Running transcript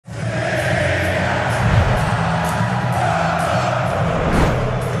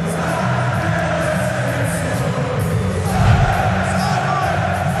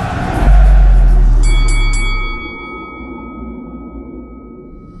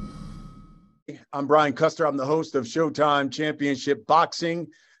I'm Brian Custer. I'm the host of Showtime Championship Boxing.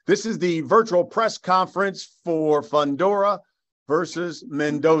 This is the virtual press conference for Fundora versus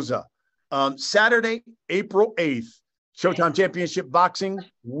Mendoza. Saturday, April 8th, Showtime Championship Boxing.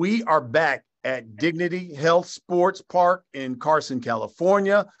 We are back at Dignity Health Sports Park in Carson,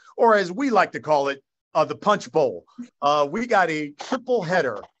 California, or as we like to call it, the Punch Bowl. We got a triple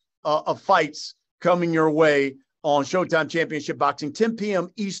header of fights coming your way on Showtime Championship Boxing, 10 p.m.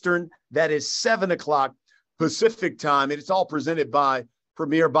 Eastern. That is 7 o'clock Pacific time. And it's all presented by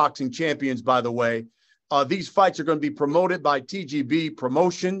Premier Boxing Champions, by the way. These fights are going to be promoted by TGB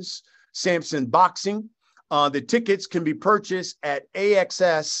Promotions, Samson Boxing. The tickets can be purchased at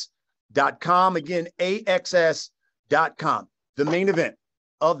AXS.com. Again, AXS.com. The main event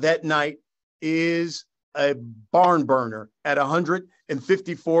of that night is a barn burner at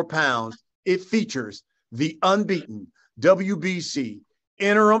 154 pounds. It features the unbeaten WBC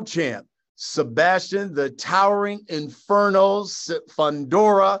interim champ, Sebastian, the Towering Inferno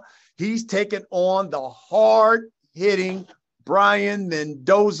Fundora. He's taken on the hard-hitting Brian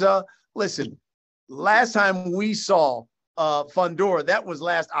Mendoza. Listen, last time we saw Fundora, that was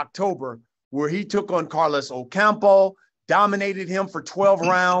last October, where he took on Carlos Ocampo, dominated him for 12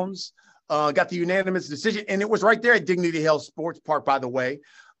 rounds, got the unanimous decision, and it was right there at Dignity Health Sports Park, by the way.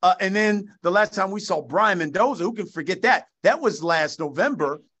 And then the last time we saw Brian Mendoza, who can forget that? That was last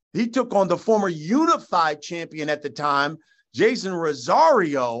November. He took on the former unified champion at the time, Jason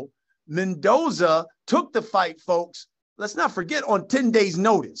Rosario. Mendoza took the fight, folks. Let's not forget, on 10 days'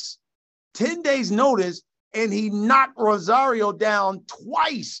 notice. 10 days' notice, and he knocked Rosario down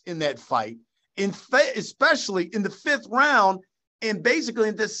twice in that fight, especially in the 5th round. And basically,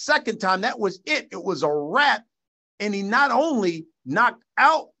 in the second time, that was it. It was a wrap. And he not only knocked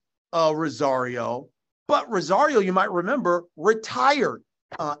out Rosario, but Rosario, you might remember, retired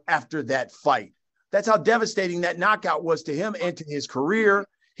after that fight. That's how devastating that knockout was to him and to his career.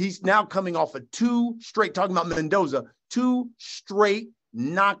 He's now coming off of 2 straight, talking about Mendoza, 2 straight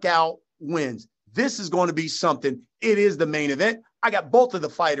knockout wins. This is going to be something. It is the main event. I got both of the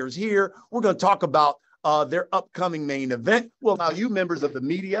fighters here. We're going to talk about their upcoming main event. We'll allow you members of the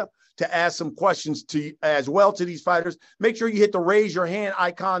media to ask some questions to as well to these fighters. Make sure you hit the raise your hand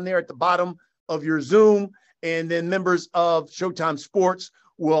icon there at the bottom of your Zoom, and then members of Showtime Sports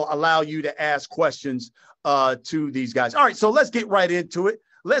will allow you to ask questions to these guys. All right, so let's get right into it.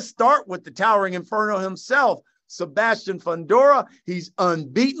 Let's start with the Towering Inferno himself, Sebastian Fundora. He's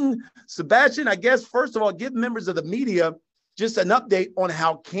unbeaten. Sebastian, I guess, first of all, give members of the media just an update on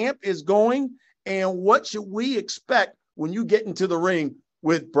how camp is going and what should we expect when you get into the ring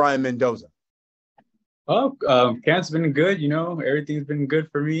with Brian Mendoza. Well, camp's been good. You know, everything's been good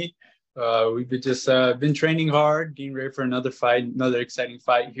for me. We've been training hard, getting ready for another fight, another exciting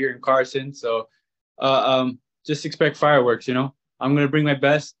fight here in Carson. So just expect fireworks, you know. I'm going to bring my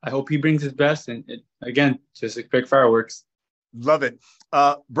best. I hope he brings his best. And again, just expect fireworks. Love it.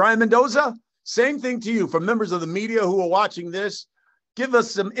 Brian Mendoza, same thing to you. For members of the media who are watching this, give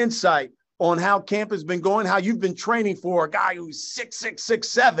us some insight on how camp has been going, how you've been training for a guy who's 6'6",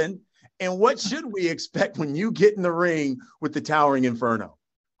 6'7", and what should we expect when you get in the ring with the Towering Inferno?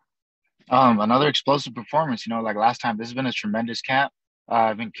 Another explosive performance. You know, like last time, this has been a tremendous camp.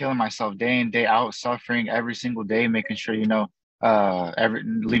 I've been killing myself day in, day out, suffering every single day, making sure, you know,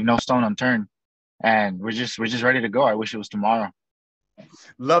 leave no stone unturned. And we're just ready to go. I wish it was tomorrow.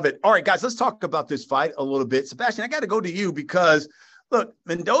 Love it. All right, guys, let's talk about this fight a little bit. Sebastian, I got to go to you because, look,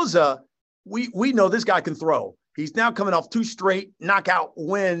 Mendoza, we know this guy can throw. He's now coming off 2 straight knockout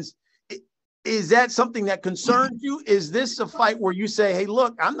wins. Is that something that concerns you? Is this a fight where you say, hey,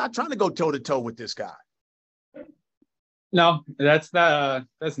 look, I'm not trying to go toe-to-toe with this guy? No, that's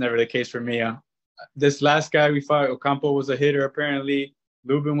never the case for me. This last guy we fought, Ocampo was a hitter, apparently.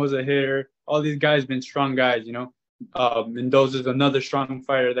 Lubin was a hitter. All these guys been strong guys, you know. Mendoza's another strong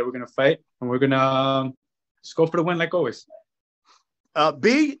fighter that we're going to fight, and we're going to just go for the win like always.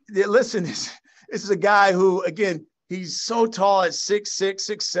 B, listen, this is a guy who, again, he's so tall at 6'6",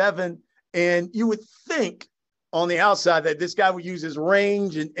 6'7", and you would think on the outside that this guy would use his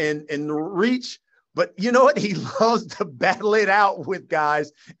range and reach, but you know what? He loves to battle it out with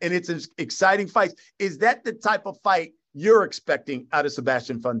guys, and it's an exciting fight. Is that the type of fight you're expecting out of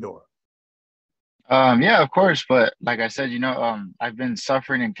Sebastian Fundora? Yeah, of course. But like I said, you know, I've been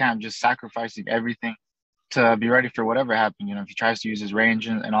suffering in camp, just sacrificing everything to be ready for whatever happens. You know, if he tries to use his range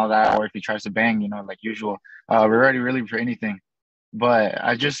and all that, or if he tries to bang, you know, like usual, we're ready really for anything. But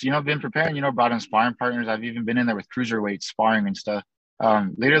I just, you know, been preparing, you know, brought in sparring partners. I've even been in there with cruiserweights sparring and stuff,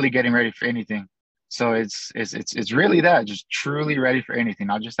 literally getting ready for anything. So it's really that, just truly ready for anything,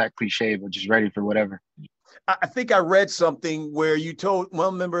 not just that cliche, but just ready for whatever. I think I read something where you told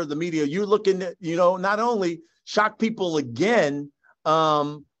one member of the media you're looking to, not only shock people again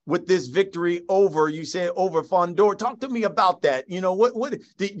with this victory over, you said over Fundora. Talk to me about that. What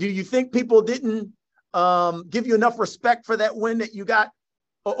do you think people didn't give you enough respect for that win that you got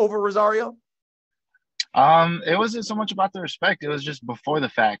over Rosario? It wasn't so much about the respect. It was just before the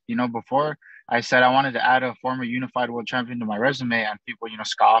fact. Before I said I wanted to add a former unified world champion to my resume, and people,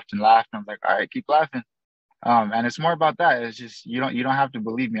 scoffed and laughed. And I was like, all right, keep laughing. And it's more about that. It's just you don't have to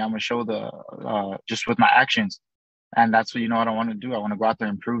believe me. I'm gonna show just with my actions, and that's what I want to do. I want to go out there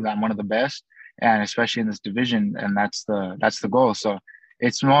and prove that I'm one of the best, and especially in this division. And that's the goal. So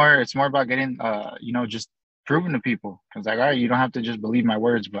it's more about getting just proving to people. It's like, all right, you don't have to just believe my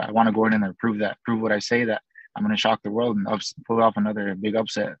words, but I want to go in there and prove what I say, that I'm gonna shock the world and pull off another big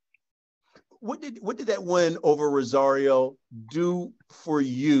upset. What did that win over Rosario do for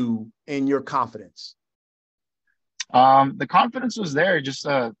you and your confidence? The confidence was there just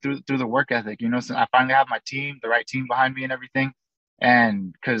through the work ethic. So I finally have my team, the right team behind me and everything.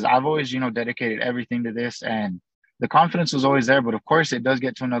 And because I've always, dedicated everything to this, and the confidence was always there. But of course, it does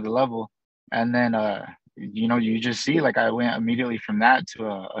get to another level. And then, you just see, like, I went immediately from that to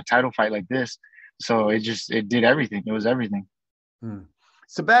a title fight like this. So it did everything. It was everything.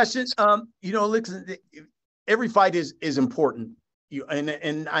 Sebastian, listen, every fight is important.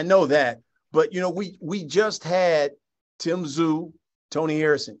 And I know that. But, we just had Tszyu, Tony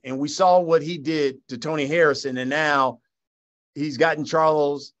Harrison, and we saw what he did to Tony Harrison. And now he's gotten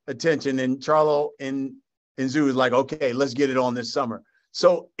Charlo's attention, and Charlo and Tszyu is like, okay, let's get it on this summer.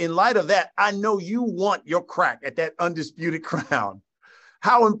 So in light of that, I know you want your crack at that undisputed crown.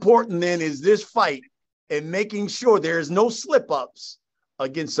 How important then is this fight and making sure there's no slip-ups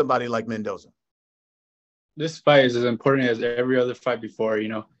against somebody like Mendoza? This fight is as important as every other fight before,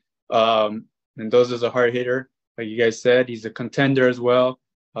 Mendoza's a hard hitter, like you guys said. He's a contender as well.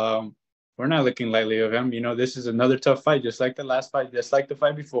 We're not looking lightly of him. This is another tough fight, just like the last fight, just like the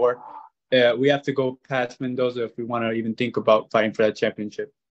fight before. We have to go past Mendoza if we want to even think about fighting for that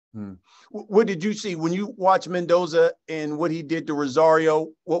championship. What did you see when you watched Mendoza and what he did to Rosario?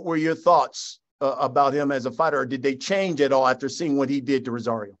 What were your thoughts about him as a fighter? Or did they change at all after seeing what he did to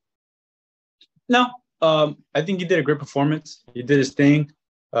Rosario? No, I think he did a great performance. He did his thing.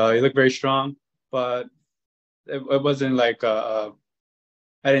 He looked very strong, but it wasn't like I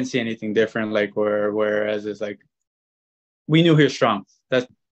didn't see anything different. Like whereas it's like we knew he was strong. That's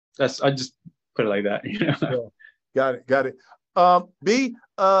I just put it like that. Yeah. Got it. B,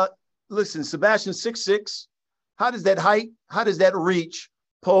 listen, Sebastian 6'6". How does that height? How does that reach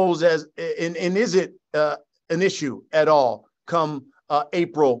pose as? And is it an issue at all come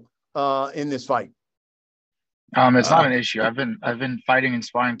April in this fight? It's not an issue. I've been fighting and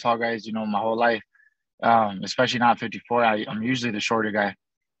sparring tall guys, my whole life. Especially not 54. I'm usually the shorter guy,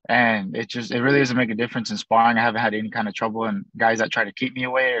 and it really doesn't make a difference in sparring. I haven't had any kind of trouble, and guys that try to keep me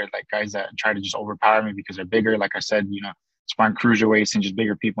away, or like guys that try to just overpower me because they're bigger. Like I said, sparring cruiserweights and just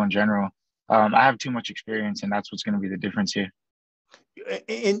bigger people in general. I have too much experience, and that's what's going to be the difference here.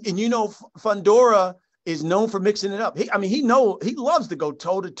 And Fundora is known for mixing it up. He loves to go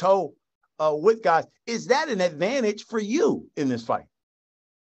toe to toe with guys. Is that an advantage for you in this fight?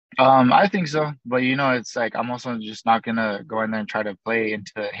 I think so, but it's like I'm also just not gonna go in there and try to play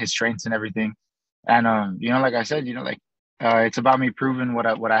into his strengths and everything. And like I said, it's about me proving what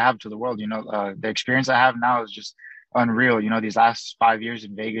I have to the world. The experience I have now is just unreal. These last 5 years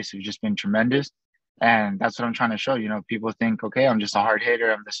in Vegas have just been tremendous, and that's what I'm trying to show. People think, okay, I'm just a hard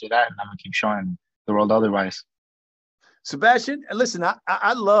hitter, I'm this or that, and I'm gonna keep showing the world otherwise. Sebastian, listen,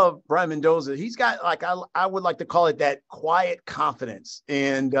 I love Brian Mendoza. He's got, like, I would like to call it that quiet confidence.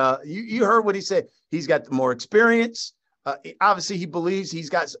 And you heard what he said. He's got more experience. Obviously, he believes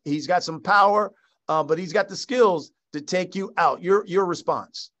he's got some power, but he's got the skills to take you out. Your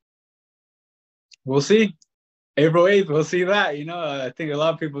response? We'll see. April 8th, we'll see that. I think a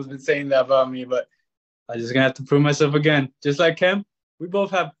lot of people have been saying that about me, but I'm just going to have to prove myself again. Just like him. We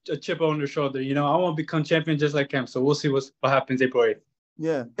both have a chip on their shoulder. I want to become champion just like him. So we'll see what happens April 8th.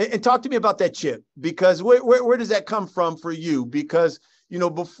 Yeah. And talk to me about that chip, because where does that come from for you? Because,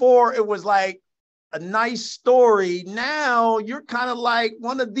 before it was like a nice story. Now you're kind of like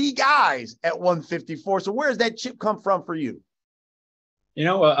one of the guys at 154. So where does that chip come from for you?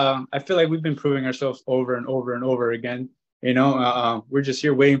 I feel like we've been proving ourselves over and over and over again. We're just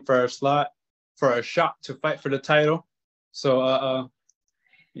here waiting for our slot, for a shot to fight for the title. So,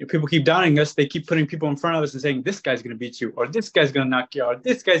 people keep doubting us. They keep putting people in front of us and saying, this guy's going to beat you, or this guy's going to knock you out, or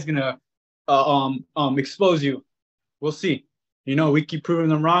this guy's going to expose you. We'll see. You know, we keep proving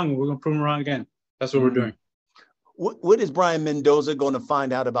them wrong, and we're gonna prove them wrong again. That's what we're doing. What is Brian Mendoza going to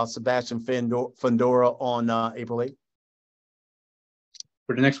find out about Sebastian Fundora on April 8th?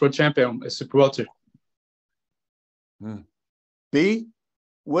 For the next world champion, it's super welter. B,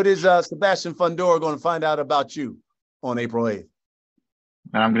 what is Sebastian Fundora going to find out about you on April 8th?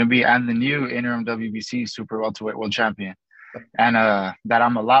 And I'm the new interim WBC super welterweight world champion. And that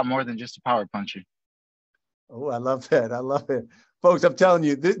I'm a lot more than just a power puncher. Oh, I love that. I love it. Folks, I'm telling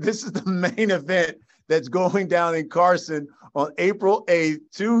you, this is the main event that's going down in Carson on April 8th.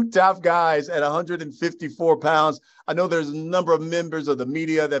 Two top guys at 154 pounds. I know there's a number of members of the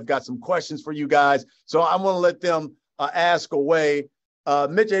media that have got some questions for you guys, so I'm going to let them ask away.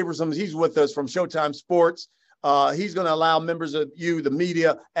 Mitch Abrams, he's with us from Showtime Sports. He's going to allow members of you, the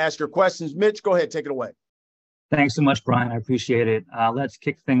media, ask your questions. Mitch, go ahead, take it away. Thanks so much, Brian. I appreciate it. Let's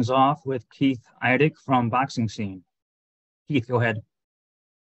kick things off with Keith Eidick from Boxing Scene. Keith, go ahead.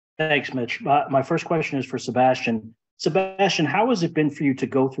 Thanks, Mitch. My first question is for Sebastian. Sebastian, how has it been for you to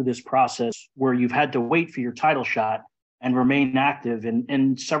go through this process where you've had to wait for your title shot and remain active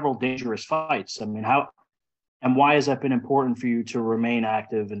in several dangerous fights? I mean, how and why has that been important for you to remain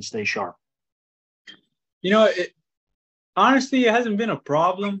active and stay sharp? You know, honestly, it hasn't been a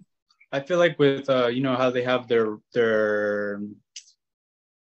problem. I feel like with, you know, how they have their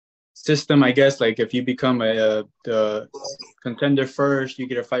system, I guess, like if you become the contender first, you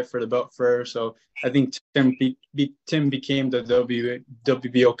get a fight for the belt first. So I think Tim became the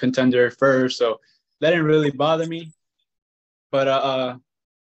WBO contender first. So that didn't really bother me. But,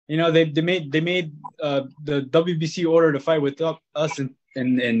 you know, they made the WBC order to fight with us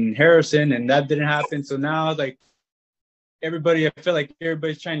in Harrison, and that didn't happen. So now, like, I feel like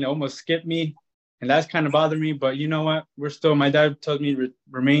everybody's trying to almost skip me, and that's kind of bothering me. But you know what? My dad tells me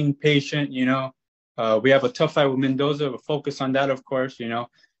remain patient, you know. We have a tough fight with Mendoza. We'll focus on that, of course, you know.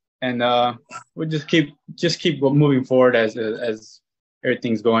 And we'll just keep moving forward as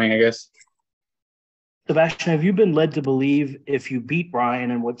everything's going, I guess. Sebastian, have you been led to believe if you beat Brian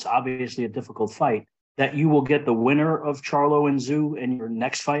in what's obviously a difficult fight, that you will get the winner of Charlo and Tszyu in your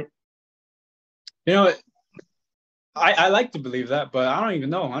next fight? You know, I like to believe that, but I don't even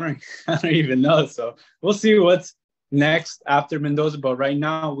know. I don't even know. So we'll see what's next after Mendoza. But right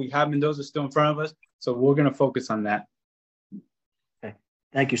now, we have Mendoza still in front of us, so we're going to focus on that. Okay.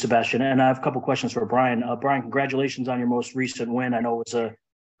 Thank you, Sebastian. And I have a couple questions for Brian. Brian, congratulations on your most recent win. I know it was a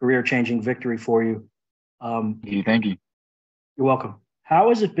career-changing victory for you. Thank you. You're welcome. How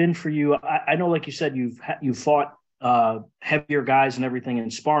has it been for you? I know, like you said, you've fought heavier guys and everything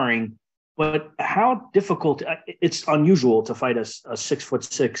in sparring, but how difficult? It's unusual to fight a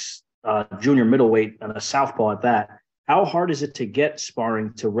 6'6" junior middleweight and a southpaw at that. How hard is it to get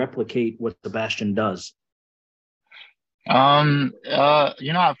sparring to replicate what Sebastian does? You know,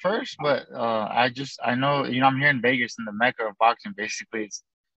 at first, but I know, you know, I'm here in Vegas in the mecca of boxing. Basically, it's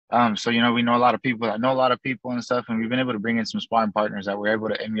so, you know, we know a lot of people. I know a lot of people and stuff, and we've been able to bring in some sparring partners that we're able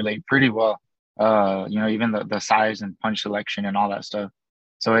to emulate pretty well. You know, even the size and punch selection and all that stuff.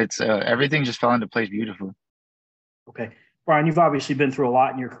 So it's everything just fell into place beautifully. Okay. Brian, you've obviously been through a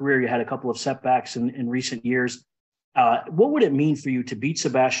lot in your career. You had a couple of setbacks in recent years. What would it mean for you to beat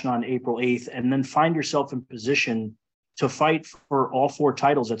Sebastian on April 8th and then find yourself in position to fight for all 4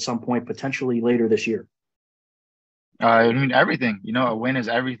 titles at some point, potentially later this year? I mean, everything. You know, a win is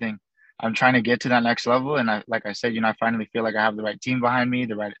everything. I'm trying to get to that next level, and like I said, you know, I finally feel like I have the right team behind me,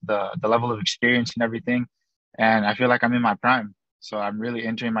 the level of experience and everything, and I feel like I'm in my prime. So I'm really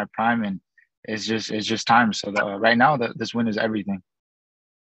entering my prime, and it's just time. So right now, this win is everything.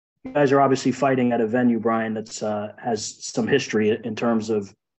 You guys are obviously fighting at a venue, Brian, that's has some history in terms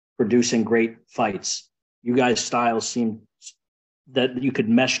of producing great fights. You guys' styles seem that you could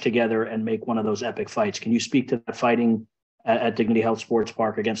mesh together and make one of those epic fights. Can you speak to that fighting at Dignity Health Sports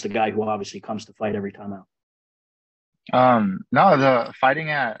Park against a guy who obviously comes to fight every time out? No, the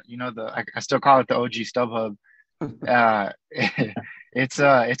fighting at, you know, I still call it the OG StubHub. It's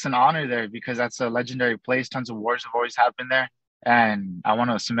an honor there because that's a legendary place. Tons of wars have always happened there, and I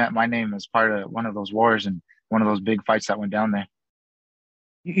want to cement my name as part of one of those wars and one of those big fights that went down there.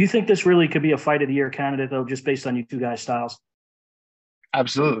 You think this really could be a fight of the year candidate, though, just based on you two guys' styles?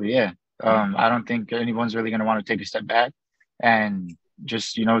 Absolutely, yeah. I don't think anyone's really going to want to take a step back, and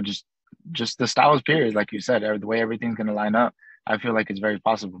just, you know, just the styles period, like you said, the way everything's going to line up. I feel like it's very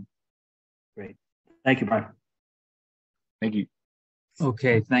possible. Great, thank you, Brian. Thank you.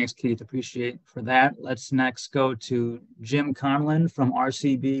 Okay, thanks, Keith. Appreciate for that. Let's next go to Jim Conlon from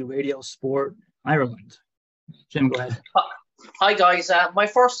RCB Radio Sport Ireland. Jim, go ahead. Hi guys. My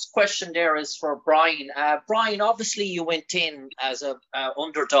first question there is for Brian. Brian, obviously you went in as a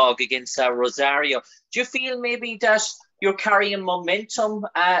underdog against Rosario. Do you feel maybe that you're carrying momentum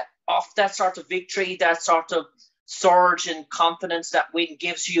off that sort of victory, that sort of surge in confidence that win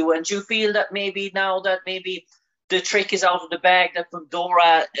gives you? And do you feel that maybe now that maybe the trick is out of the bag, that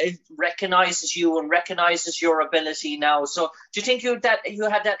Fundora recognizes you and recognizes your ability now? So do you think you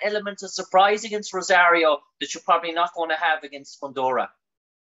had that element of surprise against Rosario that you're probably not going to have against Fundora?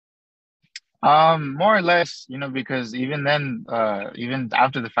 More or less, because even then, even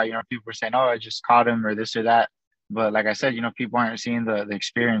after the fight, people were saying, "Oh, I just caught him," or this or that. But like I said, people aren't seeing the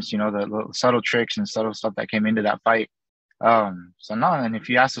experience, the little subtle tricks and subtle stuff that came into that fight. So no, and if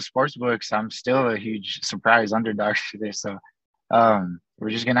you ask the sports books, I'm still a huge surprise underdog today. So we're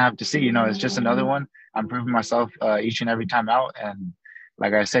just gonna have to see. It's just another one. I'm proving myself each and every time out. And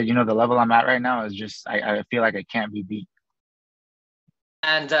like I said, the level I'm at right now is just I feel like I can't be beat.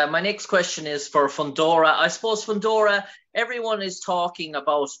 And my next question is for Fundora. I suppose Fundora, everyone is talking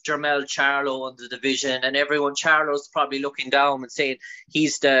about Jermell Charlo in the division, and Charlo's probably looking down and saying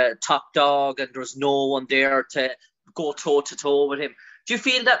he's the top dog and there's no one there to go toe-to-toe with him. Do you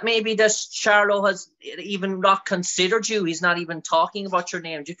feel that maybe that Charlo has even not considered you? He's not even talking about your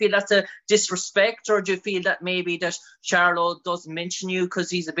name. Do you feel that's a disrespect, or do you feel that maybe that Charlo doesn't mention you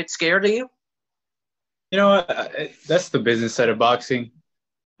because he's a bit scared of you? That's the business side of boxing.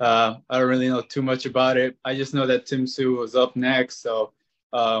 I don't really know too much about it. I just know that Tszyu was up next, so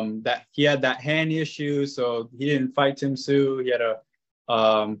that he had that hand issue, so he didn't fight Tszyu. He had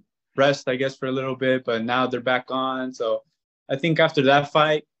a rest, I guess, for a little bit, but now they're back on. So I think after that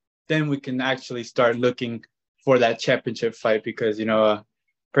fight, then we can actually start looking for that championship fight, because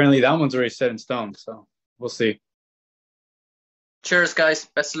apparently that one's already set in stone. So we'll see. Cheers, guys.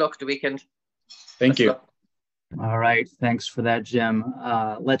 Best of luck the weekend. Thank you. All right. Thanks for that, Jim.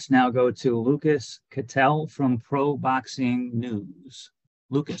 Let's now go to Lucas Cattell from Pro Boxing News.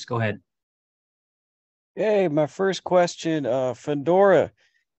 Lucas, go ahead. Hey, my first question, Fundora,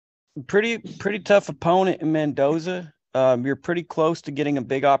 pretty tough opponent in Mendoza. You're pretty close to getting a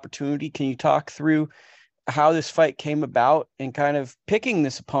big opportunity. Can you talk through how this fight came about and kind of picking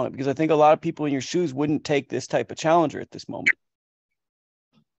this opponent? Because I think a lot of people in your shoes wouldn't take this type of challenger at this moment.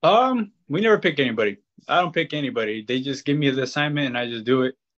 We never pick anybody. I don't pick anybody. They just give me the assignment and I just do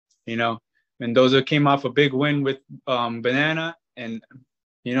it. Mendoza came off a big win with Banana, and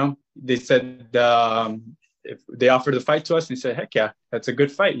they said if they offered the fight to us, and they said, heck yeah, that's a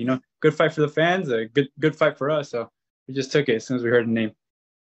good fight. Good fight for the fans, a good fight for us. So we just took it as soon as we heard the name.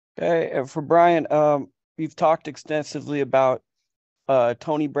 Okay, and for Brian, you've talked extensively about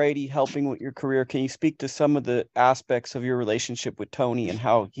Tony Brady helping with your career. Can you speak to some of the aspects of your relationship with Tony and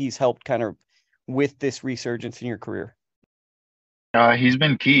how he's helped kind of with this resurgence in your career? He's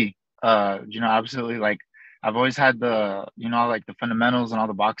been key. Absolutely. Like, I've always had the fundamentals and all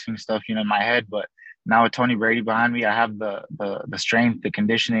the boxing stuff, in my head, but now with Tony Brady behind me, I have the strength, the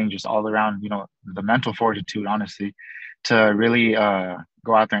conditioning, just all around, the mental fortitude, honestly, to really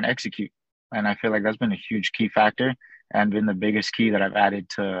go out there and execute. And I feel like that's been a huge key factor and been the biggest key that I've added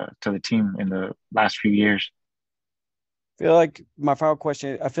to the team in the last few years. I feel like my final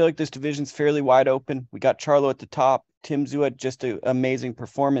question, I feel like this division's fairly wide open. We got Charlo at the top. Tszyu had just an amazing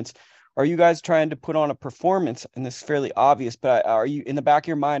performance. Are you guys trying to put on a performance? And this is fairly obvious, but are you, in the back of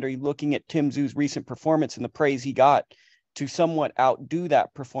your mind, are you looking at Tszyu's recent performance and the praise he got to somewhat outdo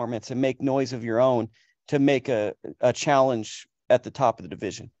that performance and make noise of your own to make a challenge at the top of the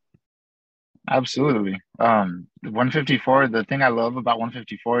division? Absolutely. 154, the thing I love about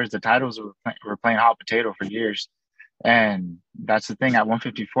 154 is the titles were playing hot potato for years. And that's the thing, at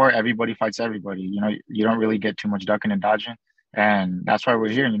 154, everybody fights everybody. You don't really get too much ducking and dodging. And that's why we're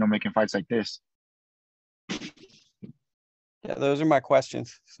here, making fights like this. Yeah, those are my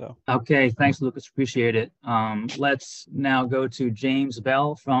questions. So okay, thanks, Lucas. Appreciate it. Let's now go to James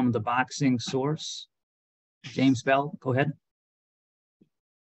Bell from the Boxing Source. James Bell, go ahead.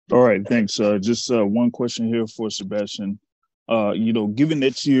 All right, thanks. Just one question here for Sebastian. Given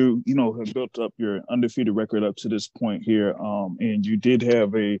that you have built up your undefeated record up to this point here, and you did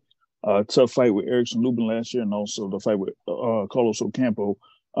have a tough fight with Erickson Lubin last year, and also the fight with Carlos Ocampo.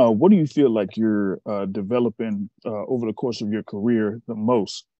 What do you feel like you're developing over the course of your career the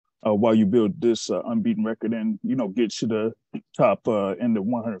most while you build this unbeaten record and get to the top in the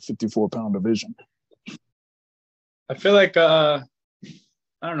 154-pound division? I feel like I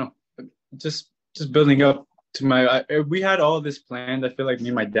don't know, just building up to my. We had all this planned. I feel like me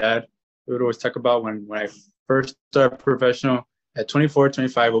and my dad, we would always talk about when I first started professional. At 24,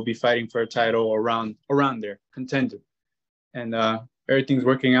 25, we'll be fighting for a title around there, contender. and everything's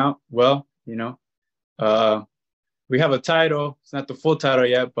working out well. We have a title. It's not the full title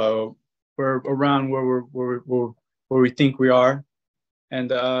yet, but we're around where we think we are,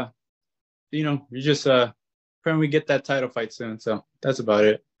 and we just praying we get that title fight soon. So that's about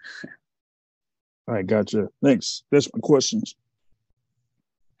it. All right, gotcha. Thanks. That's my questions.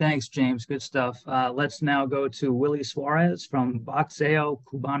 Thanks, James. Good stuff. Let's now go to Willie Suarez from Boxeo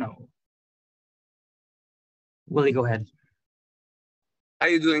Cubano. Willie, go ahead. How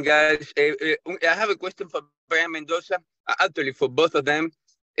you doing, guys? I have a question for Brian Mendoza, actually for both of them.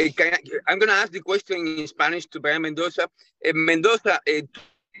 I'm going to ask the question in Spanish to Brian Mendoza. Mendoza,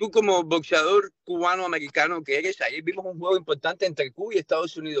 tú como boxeador cubano-americano que eres, ahí vimos un juego importante entre Cuba y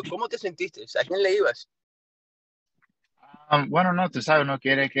Estados Unidos. ¿Cómo te sentiste? ¿A quién le ibas? Bueno, no, tú sabes, uno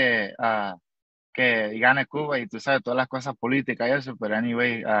quiere que gane Cuba y tú sabes todas las cosas políticas y eso, pero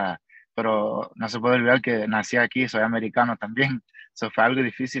anyway, pero no se puede olvidar que nací aquí, soy americano también. Eso fue algo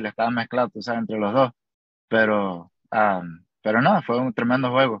difícil, estaba mezclado, tú sabes, entre los dos. Pero no, fue un tremendo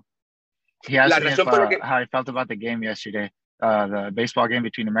juego. He asked me if, how I felt about the game yesterday, the baseball game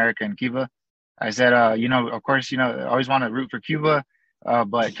between America and Cuba. I said, of course, I always want to root for Cuba,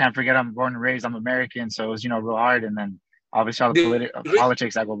 but can't forget I'm born and raised, I'm American, so it was, real hard. And then obviously all the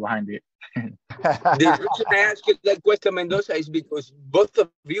politics that go behind it. The reason I ask you that question, Mendoza, is because both of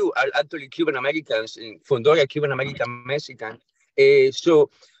you are actually Cuban Americans, Fundora, Cuban American Mexican. So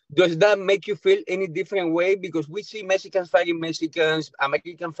does that make you feel any different way? Because we see Mexicans fighting Mexicans,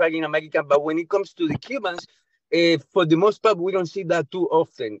 American fighting American, but when it comes to the Cubans, for the most part, we don't see that too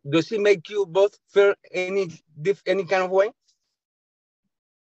often. Does it make you both feel any kind of way?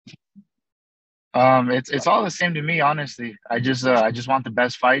 It's all the same to me, honestly. I just want the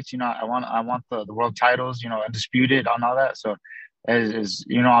best fights. I want the world titles. Undisputed on all that. So, as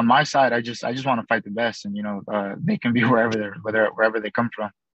on my side, I just want to fight the best, and they can be wherever they come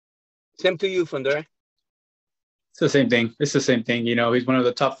from. Same to you, Fundora. It's the same thing. It's the same thing. He's one of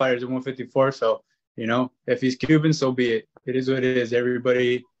the top fighters at 154. So, if he's Cuban, so be it. It is what it is.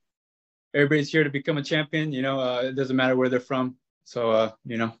 Everybody's here to become a champion. It doesn't matter where they're from. So,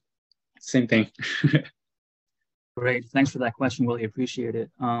 same thing. Great. Thanks for that question, Willie. Appreciate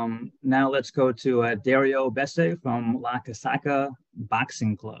it. Now let's go to Dario Besse from La Casaca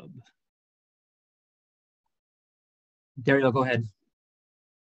Boxing Club. Dario, go ahead.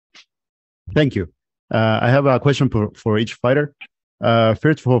 Thank you. I have a question for each fighter.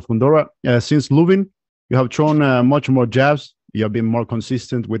 First for Fundora, since Lubin, you have thrown much more jabs. You have been more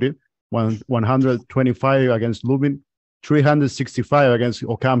consistent with it. 125 against Lubin, 365 against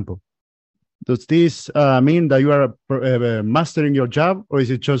Ocampo. Does this mean that you are mastering your jab, or is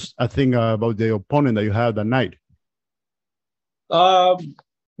it just a thing about the opponent that you had that night?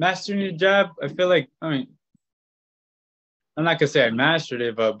 Mastering your jab, I feel like, I'm not gonna say I mastered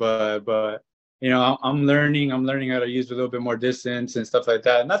it, but I'm learning how to use a little bit more distance and stuff like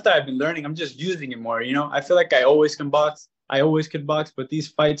that. Not that I've been learning, I'm just using it more. I feel like I always can box. I always could box, but these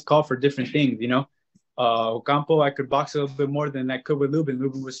fights call for different things. Ocampo, I could box a little bit more than I could with Lubin.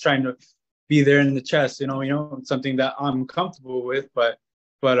 Lubin was trying to be there in the chest, something that I'm comfortable with, but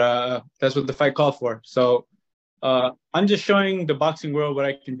that's what the fight called for. So I'm just showing the boxing world what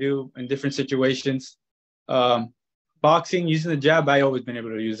I can do in different situations. Boxing, using the jab, I always been able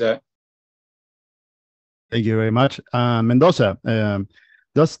to use that. Thank you very much. Mendoza,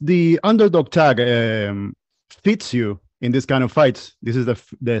 does the underdog tag fits you in this kind of fights? This is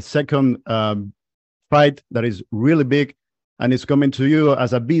the second fight that is really big, and it's coming to you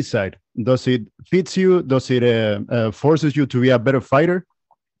as a B-side. Does it fit you? Does it forces you to be a better fighter?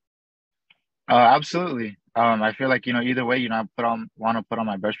 Absolutely. I feel like, either way, I want to put on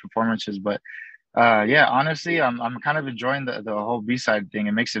my best performances. But yeah, honestly, I'm kind of enjoying the whole B-side thing.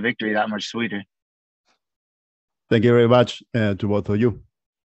 It makes the victory that much sweeter. Thank you very much to both of you.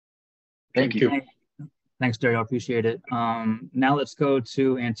 Thank you. Thanks, Dario. I appreciate it. Now let's go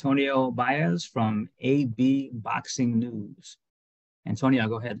to Antonio Baez from AB Boxing News. Antonio,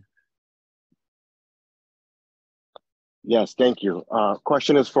 go ahead. Yes, thank you.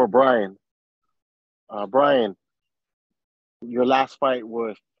 Question is for Brian. Brian, your last fight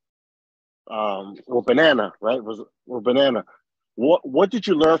with Banana, right? Was with Banana. What did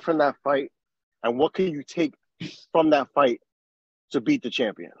you learn from that fight, and what can you take from that fight to beat the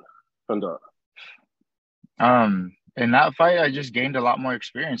champion, Fundora? In that fight, I just gained a lot more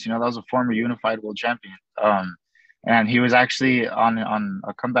experience. That was a former unified world champion. And he was actually on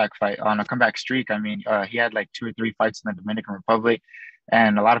a comeback streak. He had like 2 or 3 fights in the Dominican Republic.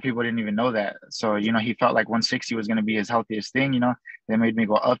 And a lot of people didn't even know that. So, you know, he felt like 160 was going to be his healthiest thing, you know. They made me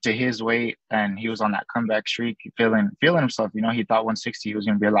go up to his weight, and he was on that comeback streak, feeling himself, you know. He thought 160 he was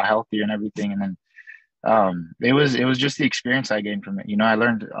going to be a lot healthier and everything. And then it was just the experience I gained from it. You know, I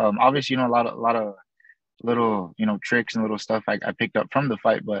learned obviously, you know, a lot of little, you know, tricks and little stuff I picked up from the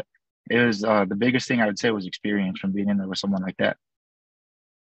fight, but it was the biggest thing I would say was experience from being in there with someone like that.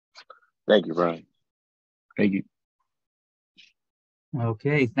 Thank you, Brian. Thank you.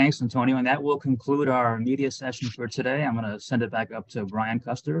 Okay, thanks, Antonio. And that will conclude our media session for today. I'm going to send it back up to Brian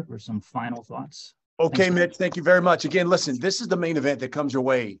Custer for some final thoughts. Okay, Mitch, thank you very much. Again, listen, this is the main event that comes your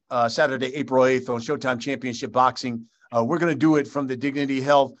way Saturday, April 8th on Showtime Championship Boxing. We're going to do it from the Dignity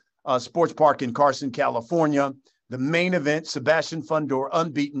Health Sports Park in Carson, California. The main event, Sebastian Fundora,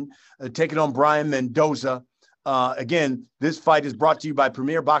 unbeaten, taking on Brian Mendoza. Again, this fight is brought to you by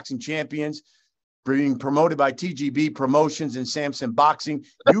Premier Boxing Champions, being promoted by TGB Promotions and Samson Boxing.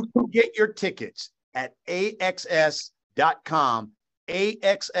 You can get your tickets at AXS.com.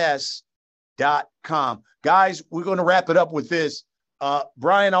 AXS.com. Guys, we're going to wrap it up with this.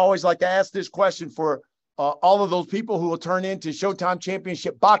 Brian, I always like to ask this question for all of those people who will turn into Showtime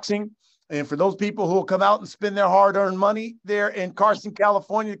Championship Boxing. And for those people who will come out and spend their hard-earned money there in Carson,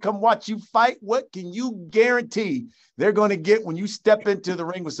 California, to come watch you fight, what can you guarantee they're going to get when you step into the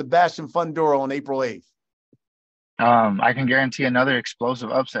ring with Sebastian Fundora on April 8th? I can guarantee another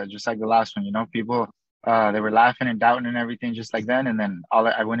explosive upset, just like the last one. You know, people, they were laughing and doubting and everything just like then. And then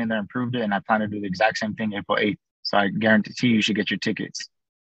I went in there and proved it, and I plan to do the exact same thing April 8th. So I guarantee you should get your tickets.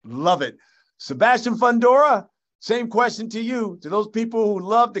 Love it. Sebastian Fundora, same question to you. To those people who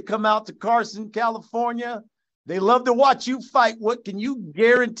love to come out to Carson, California, they love to watch you fight. What can you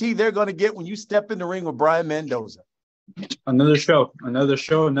guarantee they're going to get when you step in the ring with Brian Mendoza? Another another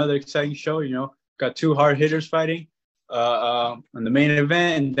exciting show. You know, got two hard hitters fighting on the main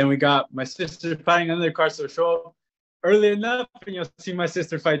event, and then we got my sister fighting another card. So show up early enough, and you'll see my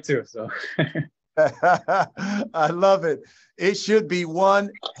sister fight too. So I love it. It should be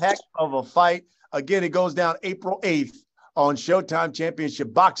one heck of a fight. Again, it goes down April 8th on Showtime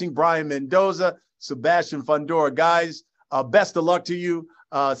Championship Boxing. Brian Mendoza, Sebastian Fundora. Guys, best of luck to you.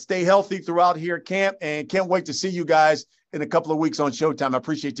 Stay healthy throughout here at camp, and can't wait to see you guys in a couple of weeks on Showtime. I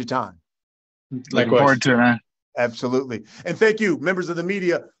appreciate your time. Looking forward to it, man. Absolutely. And thank you, members of the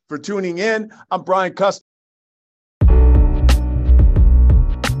media, for tuning in. I'm Brian Custer.